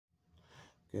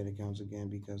Good accounts again,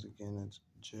 because again, that's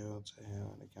jail to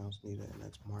hell, and accounts neither, and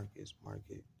that's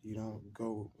market. You don't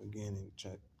go again and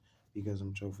check, because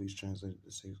them trophies translated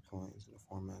to 6 coins in the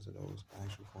formats of those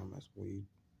actual formats where you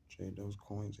trade those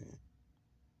coins in.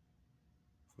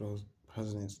 For those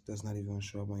presidents, that's not even going to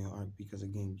show up on your arc, because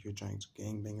again, you're trying to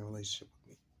gangbang a relationship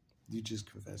with me. You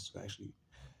just confessed to actually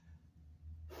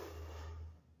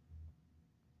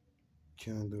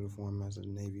killing through the formats of the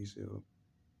Navy SEAL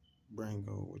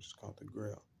Brango, which is called the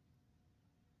Grail.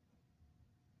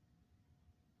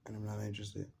 And I'm not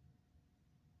interested.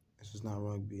 This is not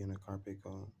rugby in a carpet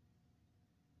cone.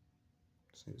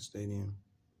 It's in the stadium.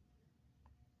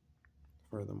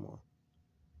 Furthermore,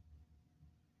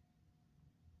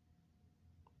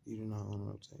 you do not own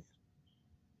rotates.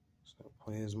 So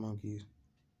play as monkeys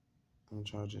and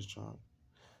charge as charge.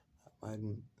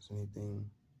 Biden is anything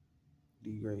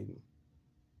degrading.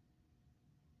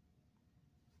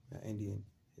 That Indian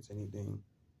is anything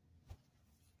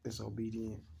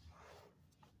disobedient.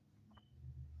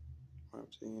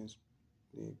 Reptilians,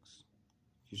 dicks,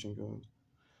 execution codes,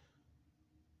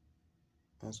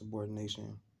 and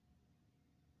subordination.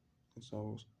 It's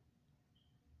those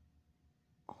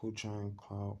who try and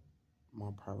cloud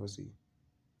more privacy.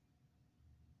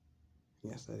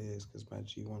 Yes, that is, because by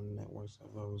G1 networks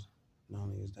of those, not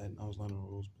only is that, I was learning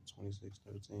rules for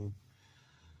 2613.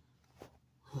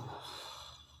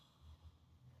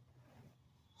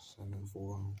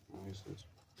 7-4, 96,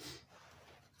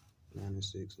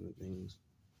 96, and the things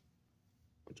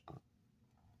which are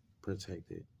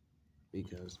protected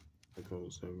because the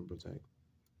code serve and protect.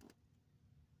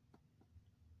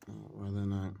 Whether or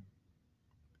not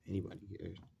anybody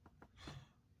cares.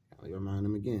 I'll remind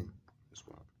them again. That's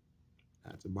why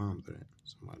that's a bomb threat.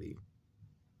 Somebody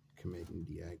committing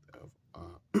the act of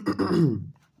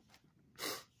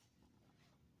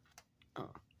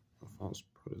a false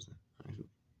prison, actually.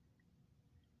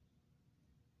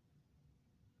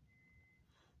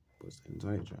 What's the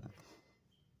entire tribe?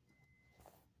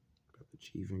 Got the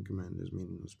chief and commanders,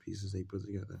 meaning those pieces they put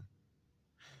together.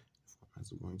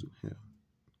 Formats of going to hell.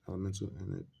 Elemental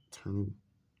and eternal.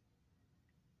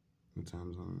 And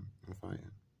time zone and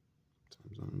fire.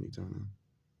 Time zone and eternal.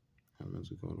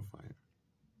 Elemental go to fire.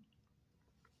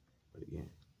 But again,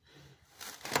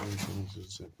 the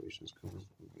separations come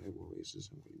from whatever races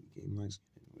and where you became light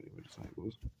skinned and whatever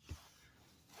disciples.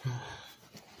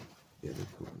 Yeah,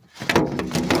 they're cool.